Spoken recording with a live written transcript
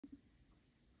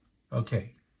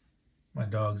Okay, my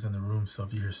dog's in the room, so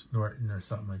if you hear snorting or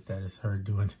something like that, it's her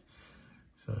doing it.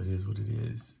 So it is what it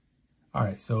is. All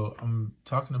right, so I'm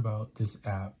talking about this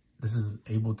app. This is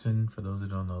Ableton, for those that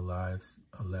don't know, Live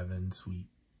 11 Suite.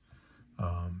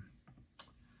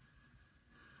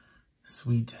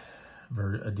 Suite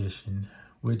edition,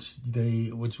 which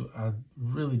I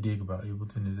really dig about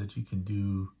Ableton is that you can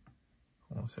do,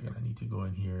 hold on a second, I need to go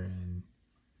in here and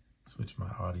switch my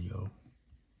audio,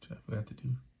 which I forgot to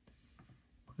do.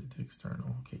 Put it to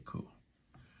external. Okay, cool.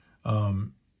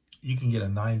 You can get a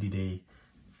 90-day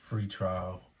free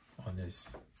trial on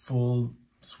this full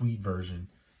suite version.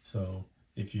 So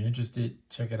if you're interested,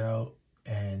 check it out.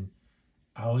 And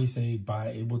I always say buy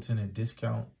Ableton at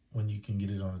discount when you can get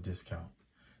it on a discount.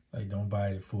 Like, don't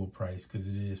buy it at full price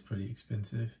because it is pretty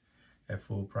expensive at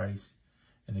full price.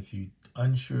 And if you're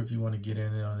unsure if you want to get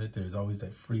in on it, there's always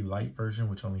that free light version,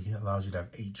 which only allows you to have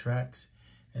 8 tracks.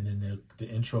 And then the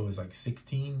intro is like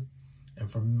 16.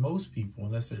 And for most people,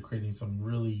 unless they're creating some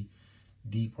really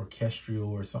deep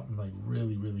orchestral or something like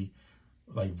really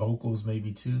like vocals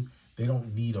maybe too, they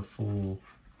don't need the full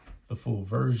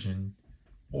version.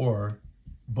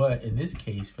 But in this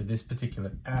case, for this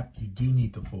particular app, you do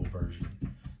need the full version.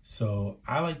 So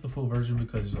I like the full version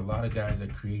because there's a lot of guys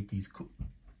that create these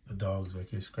the dog's back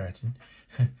here scratching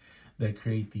that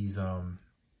create these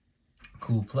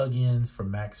cool plugins for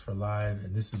Max for Live,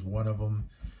 and this is one of them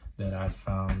that I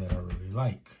found that I really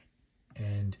like.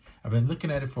 And I've been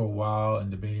looking at it for a while and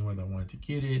debating whether I wanted to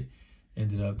get it.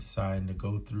 Ended up deciding to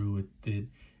go through with it,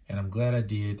 and I'm glad I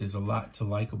did. There's a lot to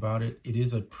like about it. It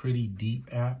is a pretty deep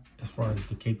app as far as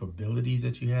the capabilities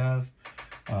that you have.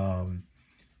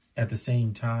 At the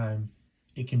same time,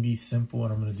 it can be simple,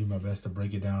 and I'm going to do my best to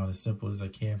break it down as simple as I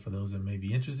can for those that may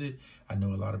be interested. I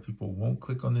know a lot of people won't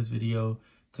click on this video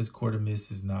because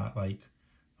CHORDimist is not like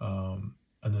a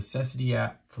necessity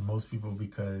app for most people,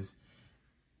 because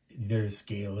there's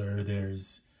Scalar,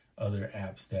 there's other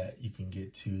apps that you can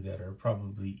get to that are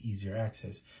probably easier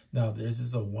access. Now, this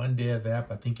is a one dev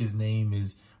app. I think his name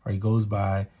is, or he goes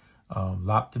by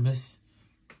Loptimist.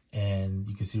 And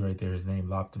you can see right there his name,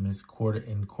 Loptimist.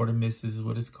 CHORDimist is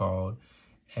what it's called.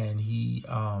 And he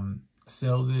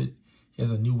sells it. He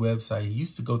has a new website. He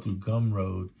used to go through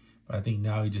Gumroad, but I think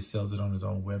now he just sells it on his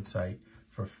own website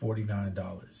for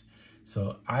 $49.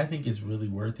 So I think it's really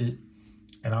worth it.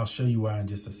 And I'll show you why in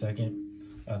just a second.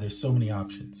 There's so many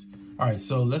options. All right,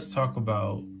 so let's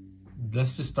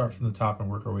just start from the top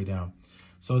and work our way down.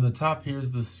 So in the top,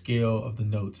 here's the scale of the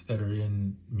notes that are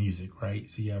in music, right?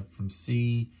 So you have from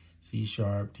C, C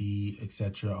sharp, D,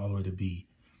 etc., all the way to B.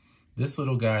 This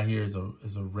little guy here is a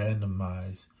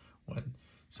randomized one.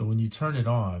 So when you turn it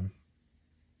on,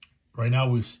 right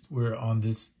now we're on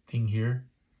this thing here.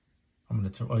 I'm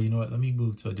gonna turn. Oh, you know what? Let me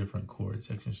move to a different chord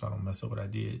section so I don't mess up what I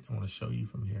did. I want to show you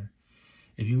from here.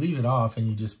 If you leave it off and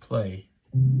you just play,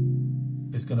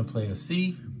 it's gonna play a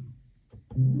C.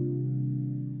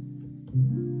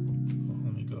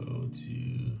 Let me go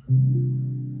to.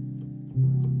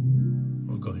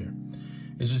 We'll go here.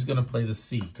 It's just gonna play the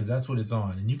C because that's what it's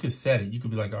on, and you could set it. You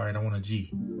could be like, all right, I want a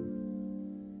G.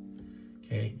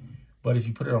 Okay, but if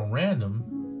you put it on random,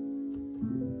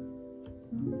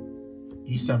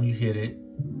 each time you hit it,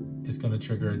 it's gonna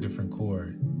trigger a different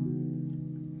chord.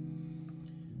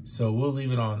 So we'll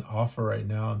leave it on off for right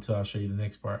now until I'll show you the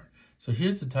next part. So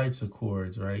here's the types of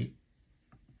chords, right,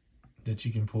 that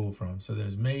you can pull from. So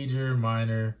there's major,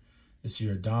 minor, this is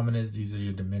your dominants, these are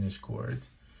your diminished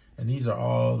chords. And these are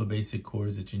all the basic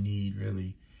chords that you need,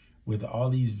 really, with all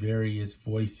these various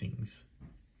voicings.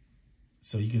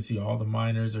 So you can see all the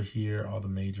minors are here, all the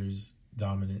majors,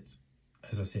 dominants,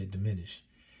 as I said, diminished.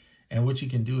 And what you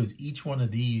can do is each one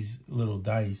of these little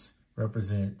dice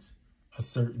represents a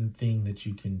certain thing that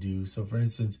you can do. So for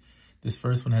instance, this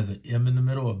first one has an M in the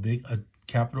middle, a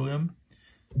capital M.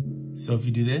 So if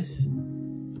you do this,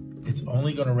 it's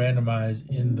only going to randomize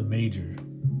in the major.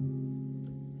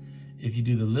 If you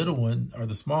do the little one or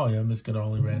the small M, it's going to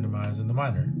only randomize in the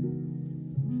minor.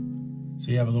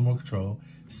 So you have a little more control.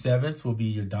 Sevenths will be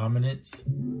your dominants.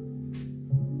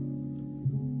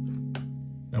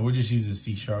 Now we're just using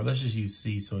C sharp. Let's just use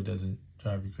C so it doesn't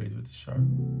drive you crazy with the sharp.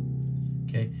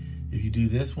 Okay. If you do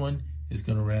this one, it's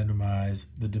going to randomize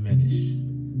the diminish.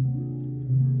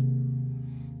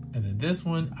 And then this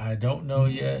one, I don't know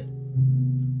yet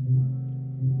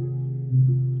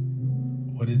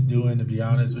what it's doing, to be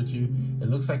honest with you. It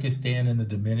looks like it's staying in the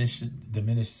diminished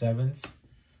sevenths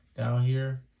down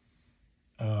here.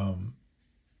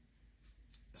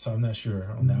 So I'm not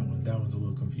sure on that one. That one's a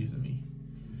little confusing me.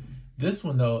 This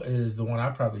one, though, is the one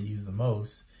I probably use the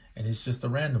most, and it's just a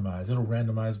randomize. It'll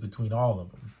randomize between all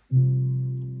of them.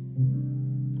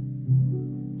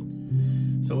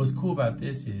 So what's cool about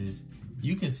this is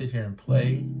you can sit here and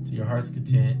play to your heart's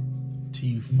content till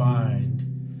you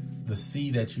find the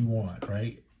C that you want,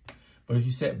 right? But if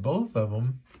you set both of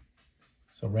them,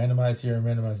 so randomize here and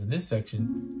randomize in this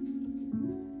section,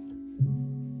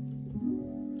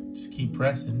 just keep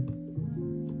pressing.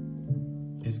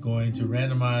 It's going to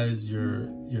randomize your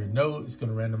note. It's going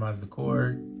to randomize the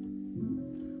chord.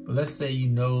 But let's say you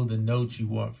know the note you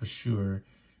want for sure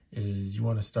is you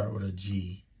want to start with a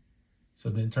G. So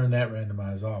then turn that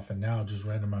randomize off and now just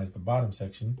randomize the bottom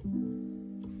section.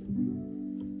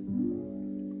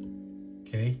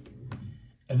 Okay.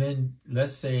 And then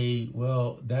let's say,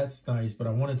 well, that's nice, but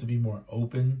I want it to be more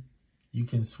open. You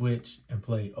can switch and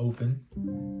play open.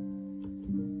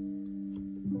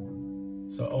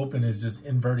 So open is just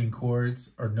inverting chords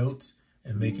or notes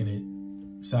and making it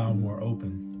sound more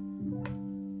open.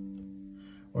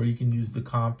 Or you can use the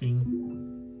comping.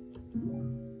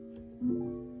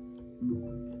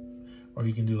 Or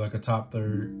you can do like a top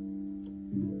third,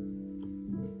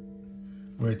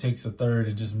 where it takes a third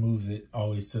and just moves it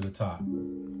always to the top,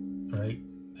 right?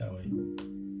 That way.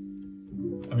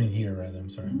 I mean here rather, I'm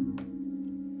sorry.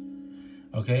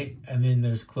 Okay, and then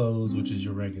there's close, which is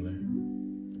your regular.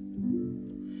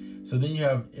 So then you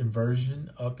have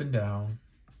inversion up and down.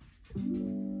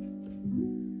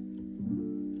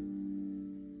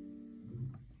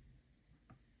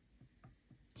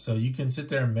 So you can sit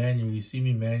there and manually, see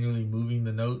me manually moving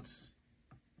the notes.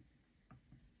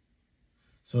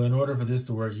 So in order for this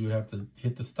to work, you would have to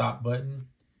hit the stop button,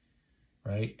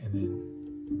 right? And then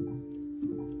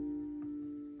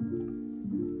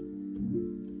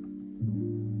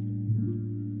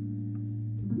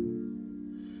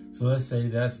so let's say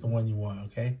that's the one you want,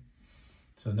 okay?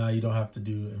 So now you don't have to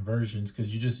do inversions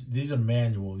because these are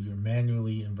manual. You're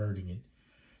manually inverting it.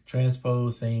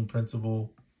 Transpose, same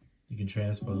principle. You can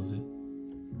transpose it.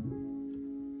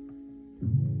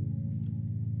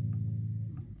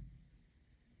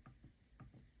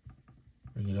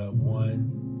 Bring it up one,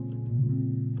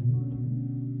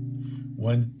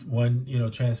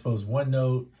 transpose one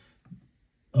note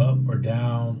up or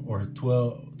down, or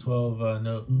 12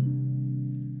 note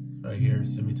right here,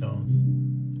 semitones.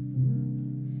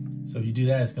 So if you do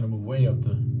that, it's going to move way up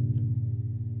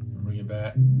and bring it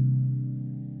back.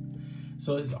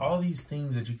 So it's all these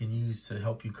things that you can use to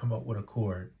help you come up with a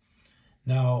chord.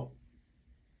 Now,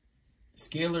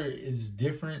 Scalar is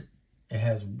different. It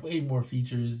has way more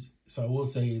features. So I will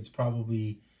say it's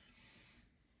probably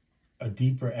a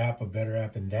deeper app, a better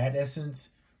app in that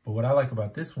essence. But what I like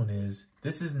about this one is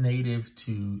this is native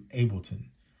to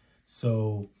Ableton.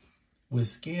 So with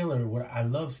Scalar, I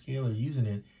love Scalar using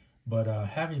it, but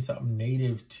having something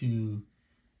native to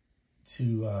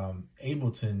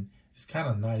Ableton is kind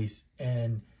of nice.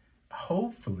 And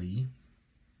hopefully,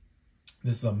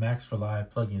 this is a Max for Live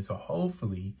plugin. So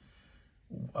hopefully,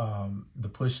 the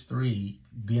Push 3,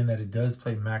 being that it does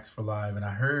play Max for Live, and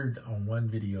I heard on one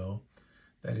video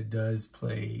that it does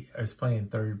play, it's playing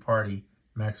third-party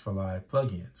Max for Live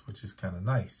plugins, which is kind of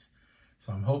nice.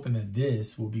 So I'm hoping that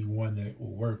this will be one that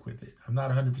will work with it. I'm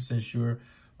not 100% sure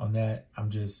on that. I'm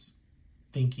just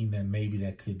thinking that maybe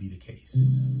that could be the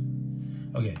case.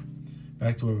 Okay,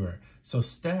 back to where we were. So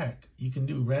stack, you can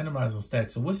do randomize on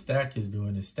stack. So what stack is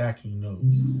doing is stacking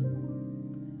notes.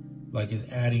 Like it's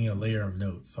adding a layer of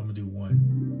notes. So I'm gonna do one.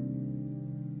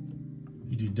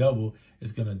 You do double,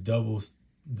 it's gonna double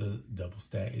the double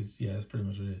stack. That's pretty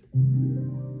much what it is.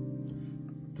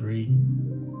 3.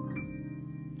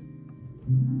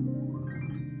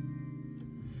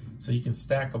 So you can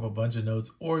stack up a bunch of notes,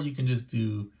 or you can just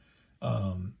do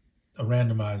a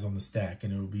randomize on the stack,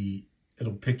 and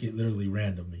it'll pick it literally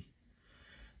randomly.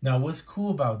 Now, what's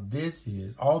cool about this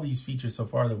is all these features so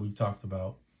far that we've talked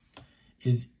about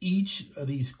is each of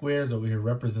these squares over here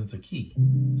represents a key.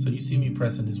 So you see me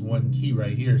pressing this one key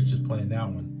right here. It's just playing that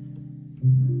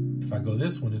one. If I go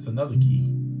this one, it's another key.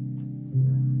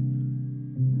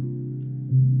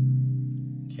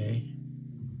 Okay.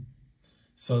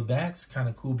 So that's kind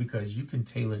of cool because you can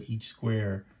tailor each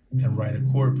square and write a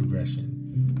chord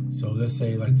progression. So let's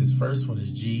say like this first one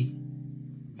is G,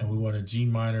 and we want a G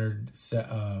minor set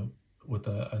with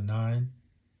a 9,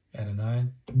 add a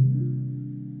 9.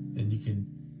 Then you can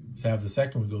have the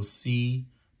second one go C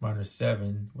minor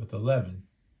 7 with 11,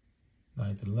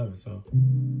 9th and 11.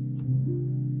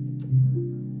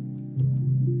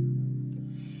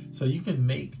 So you can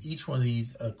make each one of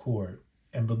these a chord,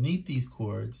 and beneath these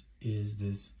chords is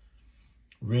this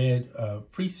red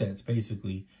presets.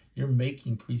 Basically, you're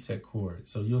making preset chords.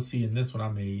 So you'll see in this one I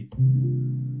made.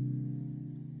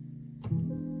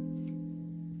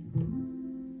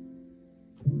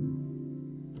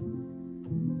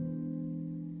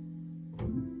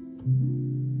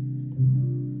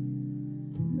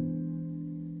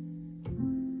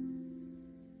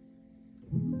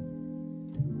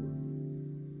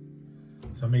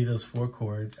 So I made those 4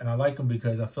 chords, and I like them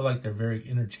because I feel like they're very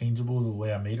interchangeable the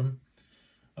way I made them.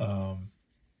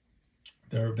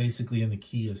 They're basically in the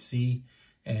key of C,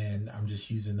 and I'm just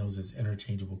using those as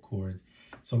interchangeable chords.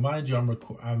 So mind you,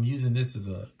 I'm using this as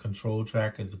a control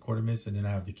track as the CHORDimist, and then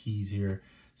I have the keys here.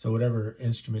 So whatever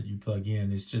instrument you plug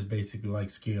in, it's just basically like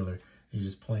scalar. You're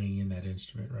just playing in that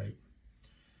instrument, right?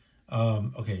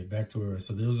 Okay, back to where.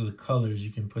 So those are the colors.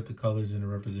 You can put the colors in to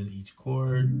represent each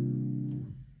chord.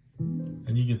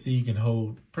 And you can see you can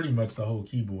hold pretty much the whole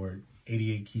keyboard,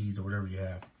 88 keys or whatever you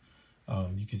have.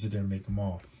 You can sit there and make them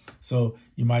all. So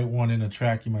you might want in a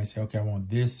track, you might say, okay, I want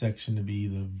this section to be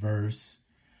the verse.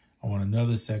 I want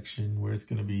another section where it's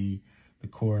going to be the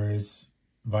chorus,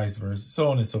 vice versa, so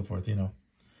on and so forth, you know,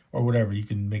 or whatever. You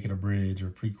can make it a bridge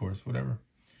or pre-chorus, whatever.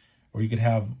 Or you could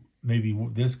have maybe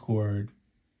this chord.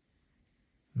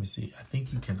 Let me see. I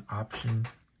think you can option,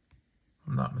 if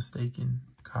I'm not mistaken,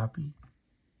 copy.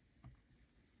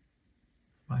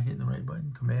 Am I hitting the right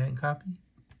button? Command copy?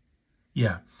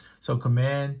 Yeah. So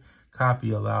command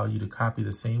copy allow you to copy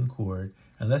the same chord.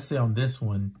 And let's say on this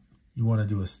one, you want to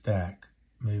do a stack,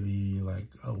 maybe like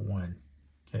a 1.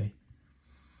 Okay.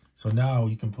 So now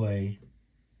you can play.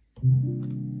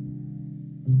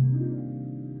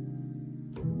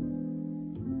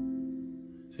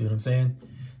 See what I'm saying?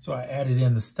 So I added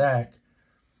in the stack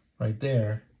right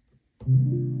there,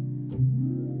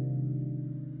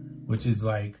 which is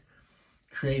like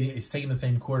it's taking the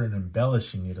same chord and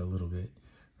embellishing it a little bit,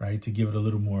 right? To give it a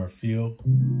little more feel.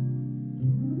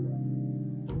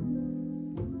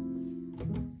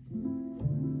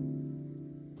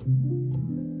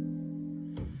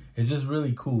 It's just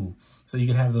really cool. So you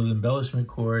can have those embellishment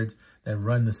chords that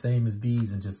run the same as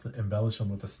these and just embellish them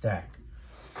with a stack.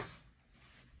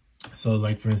 So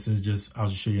like for instance, I'll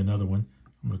just show you another one.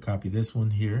 I'm gonna copy this one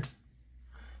here,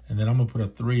 and then I'm gonna put a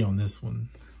 3 on this one.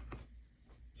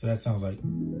 So that sounds like.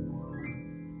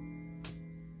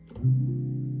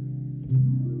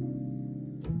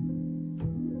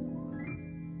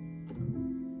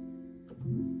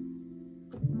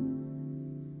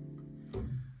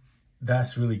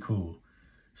 That's really cool.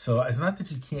 So it's not that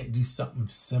you can't do something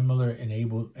similar in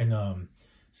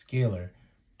scalar,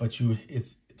 but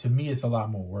to me it's a lot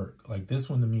more work. Like this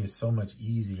one to me is so much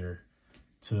easier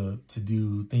to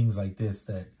do things like this,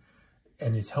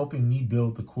 and it's helping me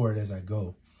build the chord as I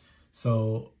go.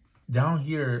 So down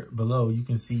here below, you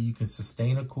can see you can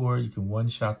sustain a chord, you can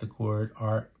one-shot the chord,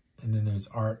 ARP, and then there's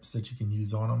ARPs that you can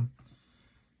use on them.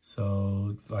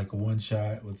 So like a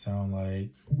one-shot would sound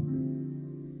like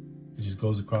it just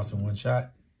goes across in one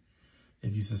shot.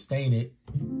 If you sustain it,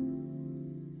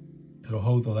 it'll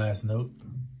hold the last note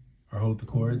or hold the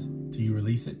chords till you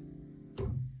release it.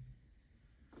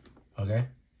 Okay,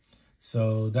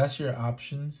 so that's your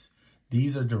options.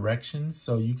 These are directions,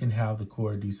 so you can have the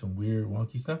chord do some weird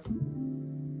wonky stuff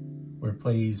where it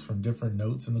plays from different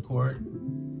notes in the chord.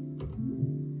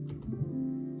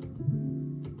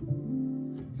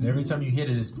 And every time you hit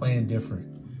it, it's playing different.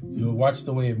 So you'll watch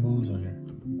the way it moves on here.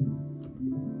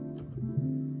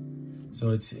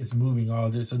 So it's moving all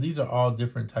this. So these are all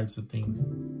different types of things.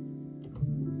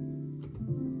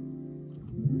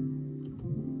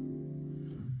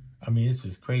 I mean, it's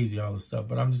just crazy, all this stuff,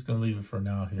 but I'm just going to leave it for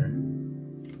now here.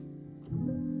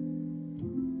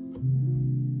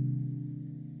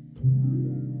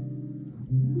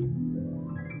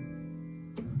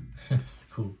 It's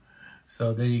cool.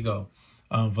 So there you go.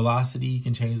 Velocity, you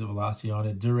can change the velocity on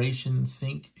it. Duration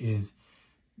sync is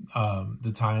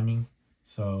the timing.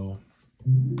 So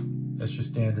that's your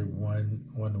standard 1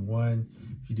 to 1.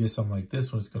 If you did something like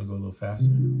this one, it's going to go a little faster.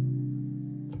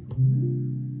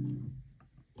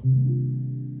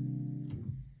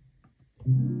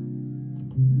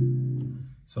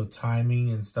 So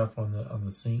timing and stuff on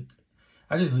the sync.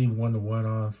 I just leave 1 to 1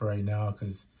 on for right now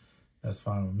because that's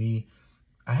fine with me.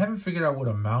 I haven't figured out what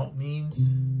amount means.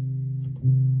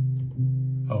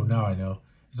 Oh, now I know.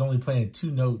 It's only playing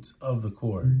 2 notes of the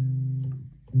chord.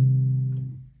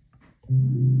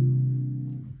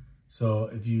 So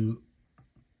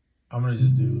I'm going to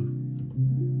just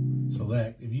do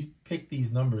select. If you pick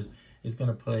these numbers, it's going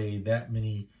to play that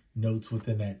many notes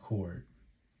within that chord.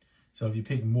 So if you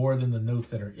pick more than the notes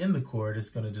that are in the chord, it's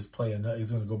going to just play another.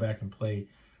 It's going to go back and play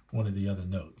one of the other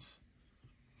notes.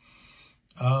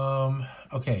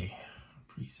 Okay.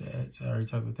 Presets. I already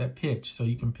talked about that. Pitch. So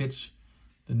you can pitch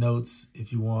the notes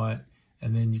if you want,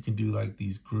 and then you can do like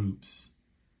these groups,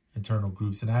 internal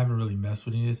groups. And I haven't really messed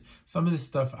with any of this. Some of this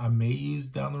stuff I may use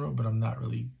down the road, but I'm not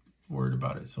really worried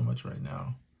about it so much right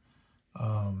now.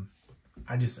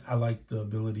 I like the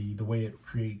ability, the way it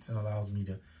creates and allows me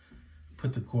to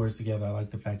put the chords together. I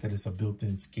like the fact that it's a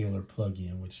built-in scalar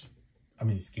plugin,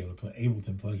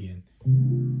 Ableton plugin.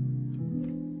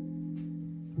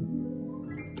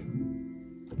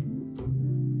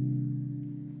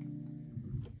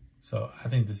 So I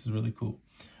think this is really cool.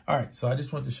 All right, so I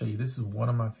just want to show you, this is one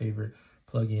of my favorite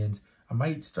plugins. I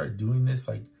might start doing this,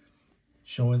 like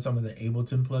showing some of the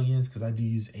Ableton plugins, because I do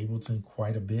use Ableton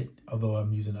quite a bit, although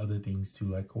I'm using other things too,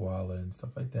 like Koala and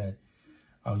stuff like that.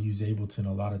 I'll use Ableton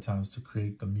a lot of times to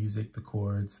create the music, the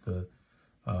chords,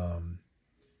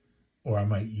 or I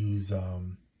might use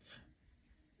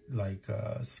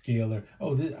scalar.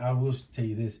 Oh, I will tell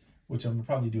you this, which I'm gonna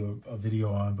probably do a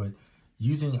video on, but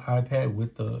using iPad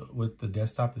with the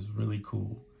desktop is really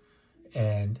cool.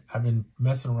 And I've been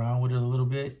messing around with it a little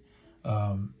bit.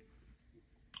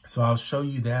 So I'll show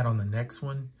you that on the next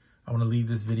one. I want to leave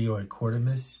this video at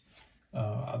CHORDimist.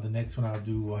 The next one I'll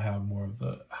do will have more of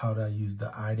the how to use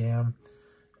the IDAM,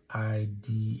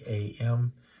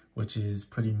 IDAM, which is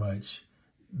pretty much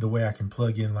the way I can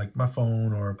plug in like my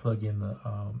phone or plug in the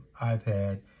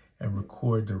iPad and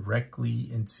record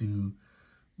directly into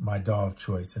my DAW of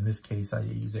choice. In this case, I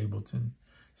use Ableton.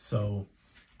 So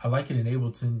I like it in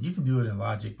Ableton. You can do it in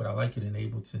Logic, but I like it in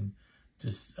Ableton,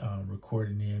 just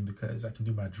recording in, because I can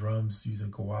do my drums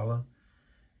using Koala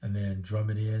and then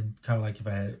drum it in, kind of like if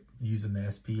I had using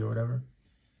the SP or whatever.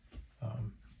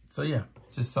 So yeah,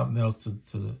 just something else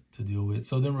to deal with.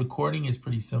 So then recording is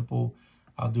pretty simple.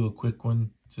 I'll do a quick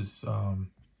one just for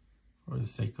the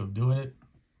sake of doing it.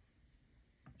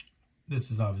 This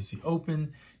is obviously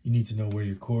open. You need to know where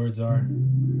your chords are.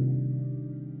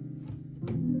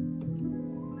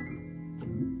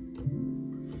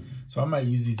 So I might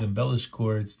use these embellished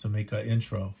chords to make an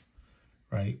intro,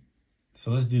 right?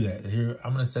 So let's do that. Here,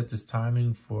 I'm gonna set this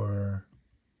timing for,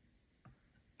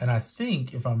 and I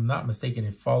think, if I'm not mistaken,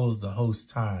 it follows the host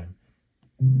time.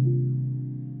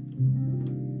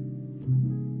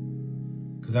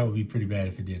 Because that would be pretty bad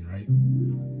if it didn't, right?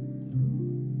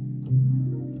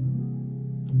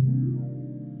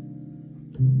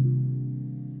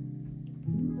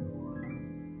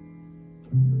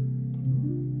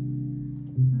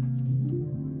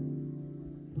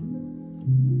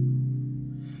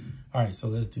 All right, so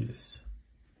let's do this.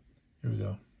 Here we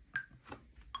go.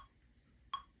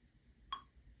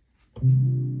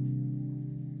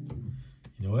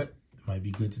 You know what? It might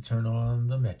be good to turn on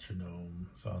the metronome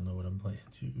so I'll know what I'm playing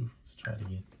to. Let's try it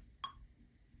again.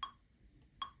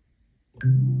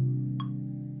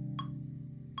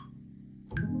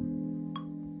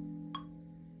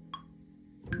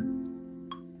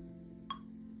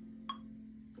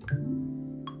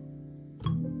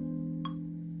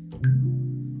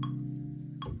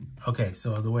 Okay,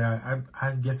 so the way I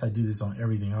guess I do this on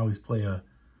everything. I always play a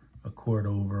chord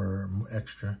over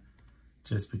extra,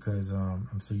 just because I'm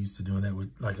so used to doing that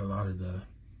with like a lot of the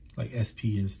like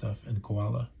SP and stuff and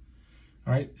Koala.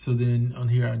 All right, so then on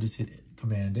here I just hit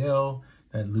Command L.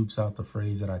 That loops out the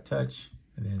phrase that I touch,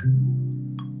 and then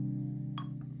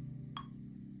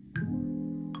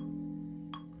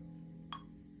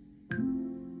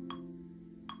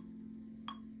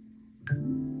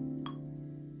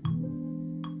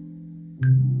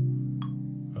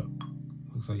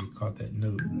looks like it caught that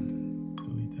note.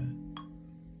 Delete that.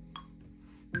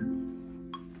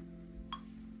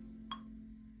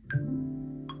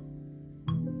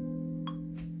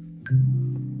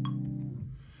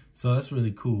 So that's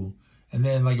really cool. And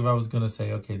then like if I was gonna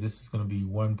say, okay, this is gonna be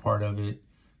one part of it,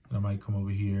 then I might come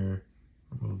over here,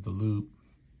 remove the loop,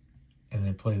 and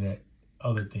then play that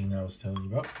other thing that I was telling you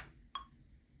about.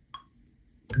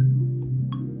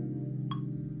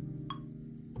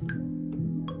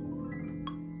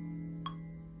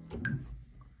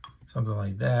 Something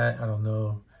like that. I don't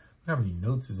know. Look how many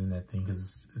notes is in that thing,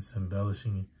 because it's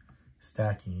embellishing,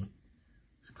 stacking it.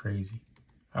 It's crazy.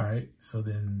 All right, so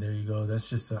then there you go. That's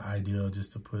just the ideal,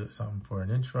 just to put something for an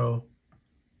intro.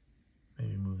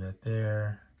 Maybe move that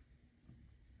there,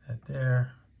 that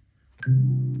there.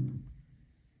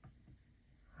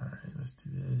 All right, let's do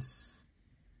this.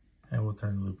 And we'll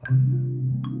turn the loop on.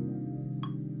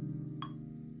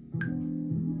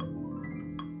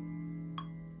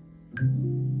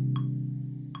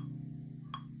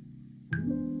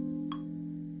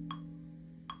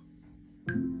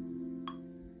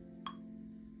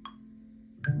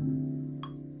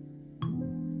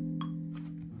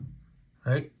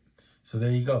 Right? So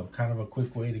there you go. Kind of a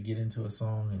quick way to get into a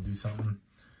song and do something.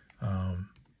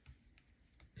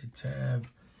 Hit tab.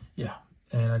 Yeah.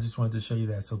 And I just wanted to show you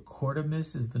that. So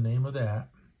CHORDimist is the name of the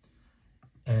app.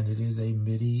 And it is a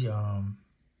MIDI. Why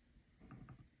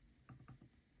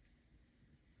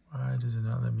does it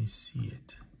not let me see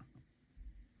it?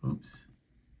 Oops.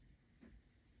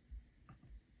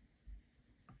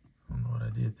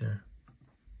 get there.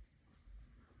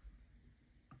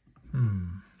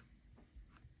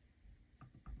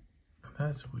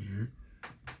 That's weird.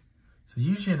 So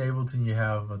usually in Ableton you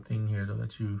have a thing here to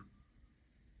let you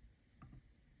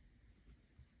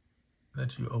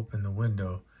open the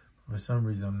window. For some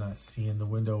reason I'm not seeing the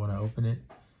window when I open it,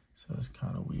 so it's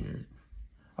kind of weird.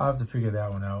 I'll have to figure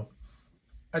that one out.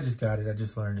 I just got it, I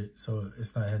just learned it, so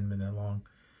it's not hadn't been that long.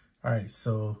 All right,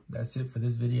 so that's it for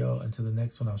this video. Until the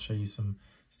next one, I'll show you some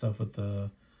stuff with the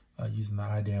using the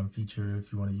IDAM feature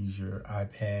if you want to use your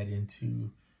iPad into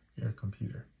your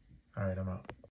computer. All right, I'm out.